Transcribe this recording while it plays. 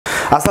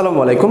আসসালামু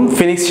আলাইকুম।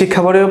 ফিনিক্স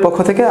শিক্ষা বোর্ডের পক্ষ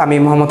থেকে আমি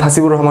মোহাম্মদ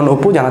হাসিবুর রহমান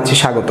অপু জানাচ্ছি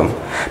স্বাগতম।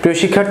 প্রিয়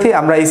শিক্ষার্থী,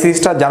 আমরা এই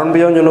সিরিজটা জারণ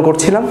বিজারণের জন্য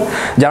করছিলাম।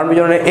 জারণ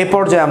বিজারণের এ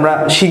পর্যায়ে আমরা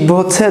শিখব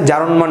হচ্ছে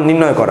জারণ মান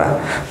নির্ণয় করা।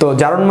 তো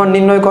জারণ মান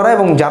নির্ণয় করা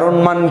এবং জারণ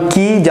মান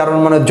কি, জারণ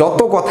মানের যত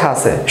কথা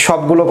আছে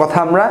সবগুলো কথা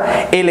আমরা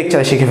এই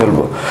লেকচারে শিখে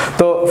ফেলবো।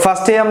 তো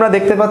ফার্স্টে আমরা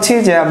দেখতে পাচ্ছি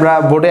যে আমরা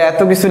বোর্ডে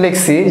এত কিছু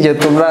লিখছি যে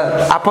তোমরা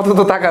আপাতত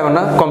তাকাও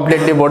না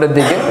কমপ্লিটলি বোর্ডের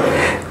দিকে,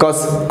 কজ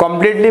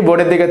কমপ্লিটলি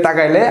বোর্ডের দিকে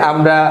তাকাইলে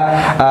আমরা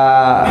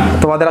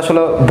তোমাদের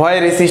আসলে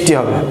ভয়ের সৃষ্টি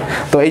হবে।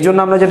 তো এই জন্য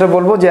আমরা যেটা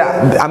বলবো যে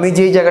আমি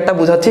যেই জায়গাটা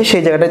বোঝাচ্ছি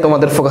সেই জায়গাটায়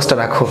তোমাদের ফোকাসটা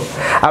রাখো।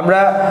 আমরা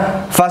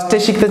ফার্স্টে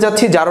শিখতে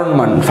যাচ্ছি জারণ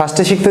মান।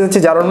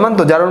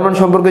 তো জারণ মান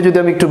সম্পর্কে যদি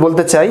আমি একটু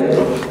বলতে চাই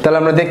তাহলে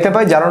আমরা দেখতে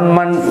পাই জারণ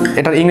মান,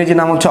 এটার ইংরেজি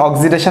নাম হচ্ছে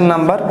অক্সিডেশন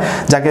নাম্বার,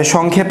 যাকে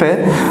সংক্ষেপে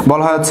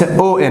বলা হয় হচ্ছে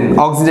ON,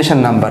 অক্সিডেশন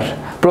নাম্বার।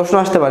 প্রশ্ন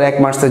আসতে পারে 1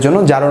 মার্কসের জন্য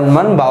জারণ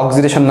মান বা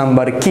অক্সিডেশন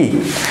নাম্বার কি।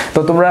 তো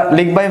তোমরা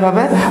লিখবাই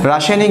ভাবে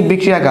রাসায়নিক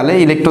বিক্রিয়াকালে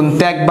ইলেকট্রন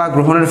ত্যাগ বা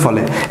গ্রহণের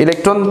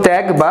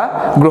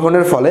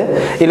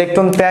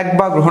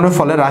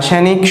ফলে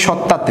রাসায়নিক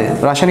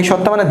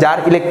সত্তা মানে যার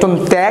ইলেকট্রন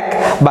ত্যাগ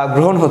বা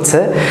গ্রহণ হচ্ছে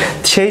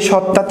সেই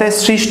সত্তাতে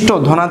সৃষ্ট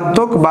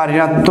ধনাত্মক বা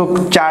ঋণাত্মক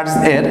চার্জ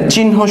এর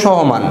চিহ্ন সহ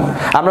মান।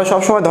 আমরা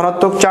সবসময়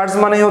ধনাত্মক চার্জ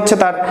মানে হচ্ছে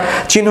তার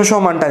চিহ্ন সহ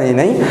মানটা নিয়ে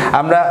নেই,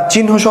 আমরা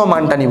চিহ্ন সহ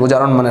মানটা নিব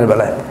জারণ মানের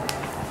বেলায়।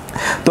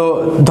 তো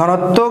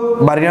ধনাত্মক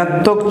বা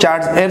ঋণাত্মক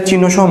চার্জ এর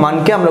চিহ্ন সহ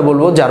মানকে আমরা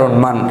বলবো জারণ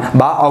মান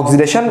বা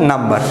অক্সিডেশন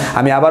নাম্বার।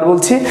 আমি আবার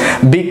বলছি,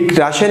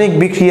 রাসায়নিক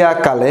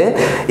বিক্রিয়াকালে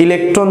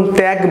ইলেকট্রন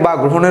ত্যাগ বা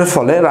গ্রহণের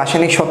ফলে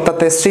রাসায়নিক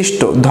সত্তাতে সৃষ্ট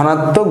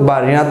ধনাত্মক বা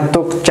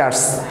ঋণাত্মক চার্জ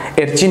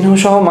এর চিহ্ন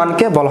সহ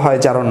মানকে বলা হয়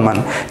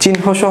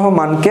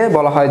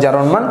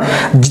জারণ মান।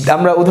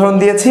 আমরা উদাহরণ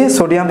দিয়েছি,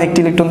 সোডিয়াম একটি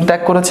ইলেকট্রন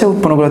ত্যাগ করেছে,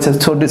 উৎপন্ন করেছে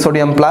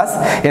সোডিয়াম প্লাস,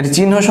 এর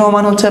চিহ্ন সহ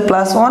মান হচ্ছে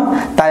 +1,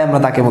 তাই আমরা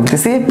তাকে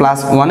বলতেছি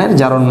 +1 এর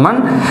জারণ মান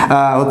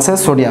হচ্ছে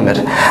সোডিয়ামের,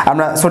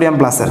 আমরা সোডিয়াম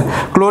প্লাসের।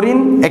 ক্লোরিন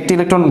একটি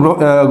ইলেকট্রন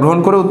গ্রহণ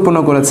করে উৎপন্ন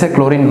করেছে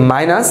ক্লোরিন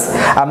মাইনাস,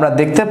 আমরা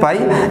দেখতে পাই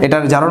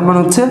এটার জারণ মান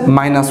হচ্ছে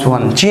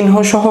 -1। চিহ্ন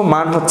সহ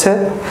মান হচ্ছে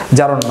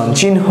জারণ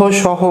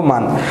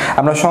মান,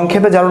 আমরা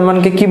সংক্ষেপে জারণ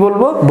মানকে কি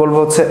বলবো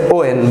হচ্ছে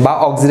ON বা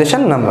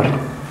অক্সিডেশন নাম্বার।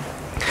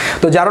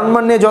 তো জারণ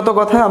মান নিয়ে যত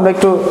কথা আমরা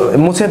একটু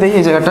মুছে দেই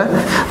এই জায়গাটা।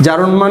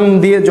 জারণ মান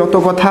দিয়ে যত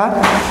কথা,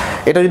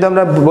 এটা যদি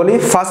আমরা বলি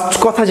ফার্স্ট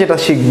কথা যেটা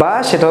শিখবা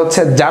সেটা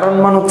হচ্ছে জারণ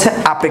মান হচ্ছে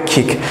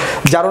আপেক্ষিক।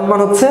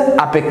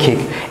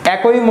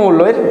 একই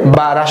মৌলের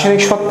বা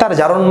রাসায়নিক সত্তার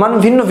জারণ মান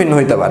ভিন্ন ভিন্ন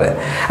হইতে পারে।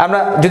 আমরা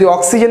যদি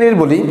অক্সিজেনের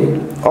বলি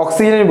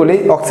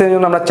অক্সিজেনের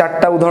জন্য আমরা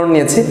 4টা উদাহরণ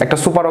নিয়েছি। একটা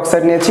সুপার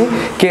অক্সাইড নিয়েছি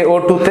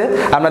KO2 তে,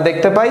 আমরা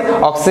দেখতে পাই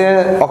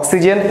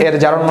অক্সিজেন এর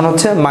জারণ মান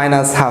হচ্ছে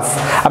 -1/2।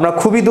 আমরা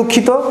খুবই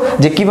দুঃখিত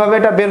যে কিভাবে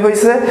এটা বের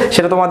হয়েছে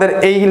সেটা তোমাদের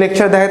এই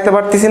লেকচারে দেখাতে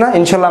পারতেছি না।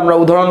 ইনশাল্লাহ আমরা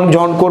উদাহরণ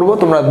যখন করব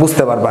তোমরা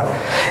বুঝতে পারবা,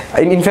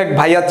 ইনফ্যাক্ট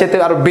ভাইয়ার চাইতে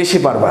আরো বেশি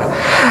পারবা।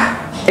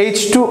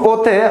 H2O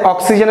তে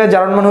অক্সিজেনের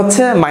জারণ মান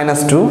হচ্ছে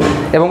 -2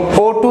 এবং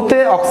O2 তে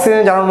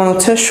অক্সিজেনের জারণ মান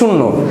হচ্ছে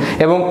 0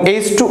 এবং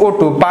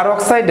H2O2 পার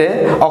অক্সাইডে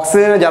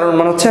অক্সিজেনের জারণ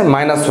মান হচ্ছে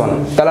 -1।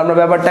 তাহলে আমরা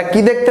ব্যাপারটা কি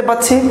দেখতে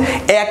পাচ্ছি,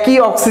 একই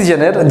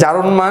অক্সিজেনের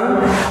জারণ মান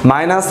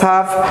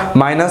 -1/2,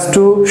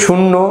 -2,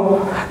 0,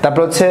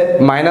 তারপর হচ্ছে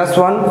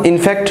 -1।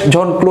 ইনফ্যাক্ট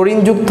যখন ক্লোরিন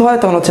যুক্ত হয়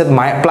তখন হচ্ছে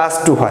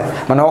 +2 হয়,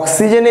 মানে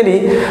অক্সিজেনেরই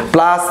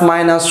প্লাস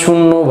মাইনাস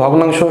 0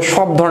 ভগ্নাংশ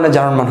সব ধরনের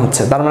জারণ মান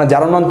হচ্ছে। তার মানে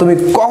জারণ মান তুমি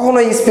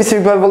কখনোই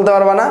স্পেসিফিক ভাবে বলতে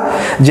পারবা না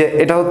যে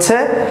এটা হচ্ছে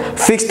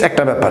ফিক্সড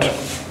একটা ব্যাপার।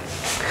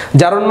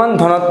 জারণ মান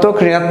ধনাত্মক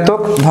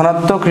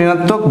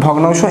ঋণাত্মক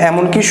ভগ্নাংশ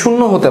এমনকি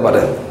 0 হতে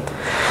পারে।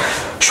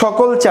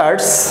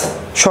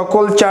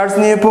 সকল চার্জ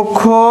নিরপেক্ষ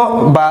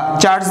বা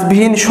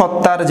চার্জবিহীন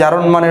সত্তার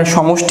জারণ মানের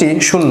সমষ্টি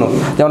 0।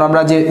 যেমন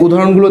আমরা যে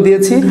উদাহরণগুলো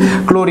দিয়েছি,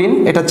 ক্লোরিন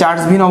এটা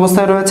চার্জবিহীন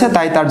অবস্থায় রয়েছে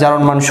তাই তার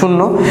জারণ মান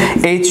 0।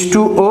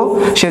 H2O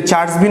সে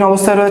চার্জবিহীন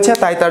অবস্থায় রয়েছে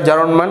তাই তার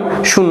জারণ মান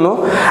 0।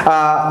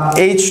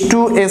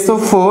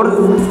 H2SO4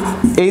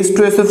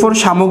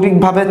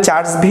 সামগ্রিকভাবে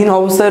চার্জবিহীন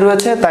অবস্থায়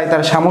রয়েছে তাই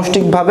তার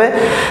সামষ্টিকভাবে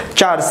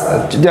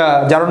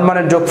জারণ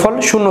মানের যোগফল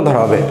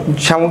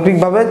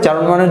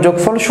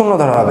 0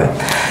 ধরা হবে।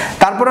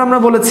 তারপরে আমরা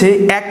বলেছি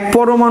এক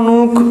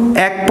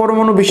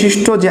পরমাণু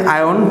বিশিষ্ট যে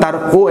আয়ন তার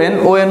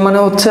ON মানে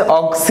হচ্ছে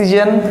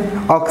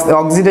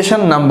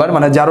অক্সিডেশন নাম্বার,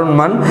 মানে জারণ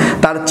মান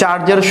তার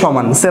চার্জের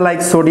সমান। সে লাইক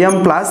সোডিয়াম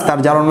প্লাস, তার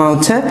জারণ মান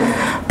হচ্ছে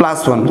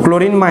 +1,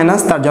 ক্লোরিন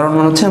মাইনাস, তার জারণ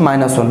মান হচ্ছে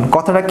 -1।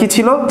 কথাটা কি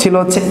ছিল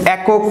হচ্ছে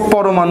একক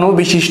পরমাণু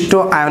বিশিষ্ট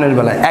আয়নের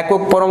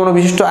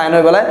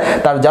বেলায়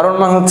তার জারণ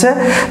মান হচ্ছে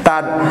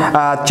তার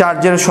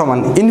চার্জের সমান।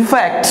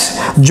 ইনফ্যাক্ট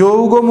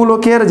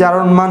যৌগমূলকের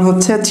জারণ মান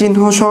হচ্ছে চিহ্ন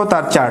সহ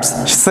তার চার্জ।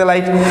 সে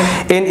লাইক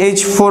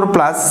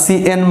NH4+,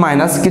 CN-,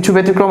 কিছু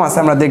ব্যতিক্রম আছে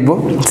আমরা দেখব,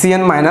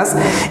 CN-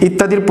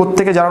 ইত্যাদির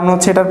প্রত্যেকে জারণ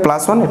হচ্ছে এটার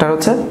 +1, এটার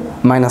হচ্ছে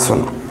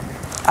 -1।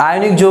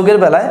 আয়নিক যৌগের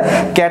বেলায়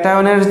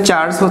ক্যাটায়নের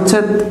চার্জ হচ্ছে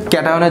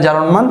ক্যাটায়নের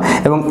জারণ মান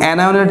এবং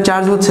অ্যানায়নের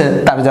চার্জ হচ্ছে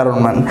তার জারণ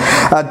মান।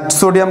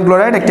 সোডিয়াম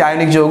ক্লোরাইড একটি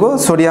আয়নিক যৌগ,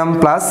 সোডিয়াম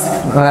প্লাস,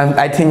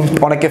 আই থিঙ্ক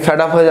অনেকে ফেড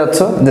আপ হয়ে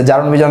যাচ্ছে যে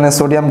জারণ বিজারণে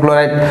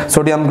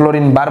সোডিয়াম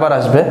ক্লোরিন বারবার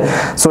আসবে।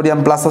 সোডিয়াম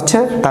প্লাস হচ্ছে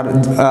তার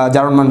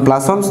জারণ মান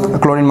 +1,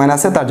 ক্লোরিন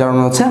মাইনাসে তার জারণ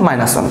মান হচ্ছে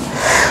 -1।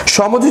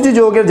 সমযোজী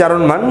যৌগের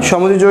জারণ মান,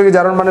 সমযোজী যৌগের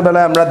জারণ মানের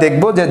বেলায় আমরা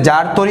দেখব যে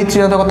যার তড়িৎ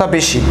ঋণাত্মকতা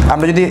বেশি,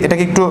 আমরা যদি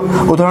এটাকে একটু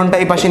উদাহরণটা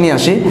এই পাশে নিয়ে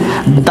আসি,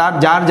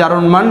 যার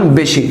জারণ মান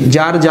বেশি,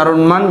 যার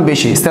জারণ মান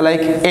বেশি, সে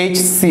লাইক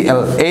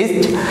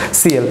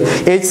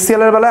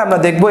HCl এর বেলায় আমরা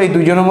দেখব এই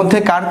দুইজনের মধ্যে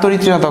কার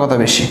তড়িৎ ঋণাত্মকতা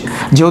বেশি।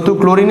 যেহেতু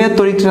ক্লোরিনের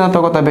তড়িৎ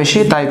ঋণাত্মকতা বেশি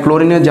তাই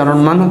ক্লোরিনের জারণ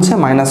মান হচ্ছে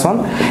 -1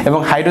 এবং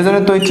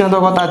হাইড্রোজেনের তড়িৎ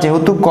ঋণাত্মকতা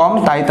যেহেতু কম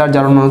তাই তার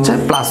জারণ মান হচ্ছে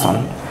 +1।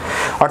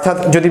 অর্থাৎ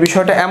যদি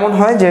বিষয়টা এমন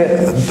হয় যে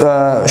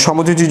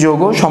সমযোজী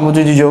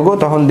যৌগ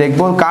তখন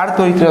দেখব কার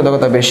তড়িৎ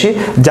ঋণাত্মকতা বেশি,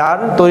 যার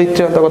তড়িৎ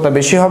ঋণাত্মকতা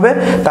বেশি হবে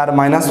তার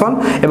 -1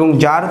 এবং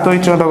যার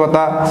তড়িৎ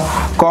ঋণাত্মকতা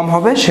কম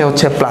হবে সে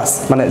হচ্ছে প্লাস,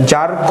 মানে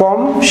যার কম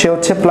সে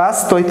হচ্ছে প্লাস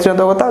তড়িৎ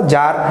ঋণাত্মকতা,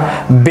 যার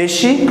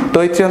বেশি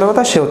তড়িৎ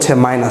ঋণাত্মকতা সে হচ্ছে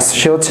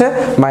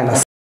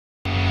মাইনাস।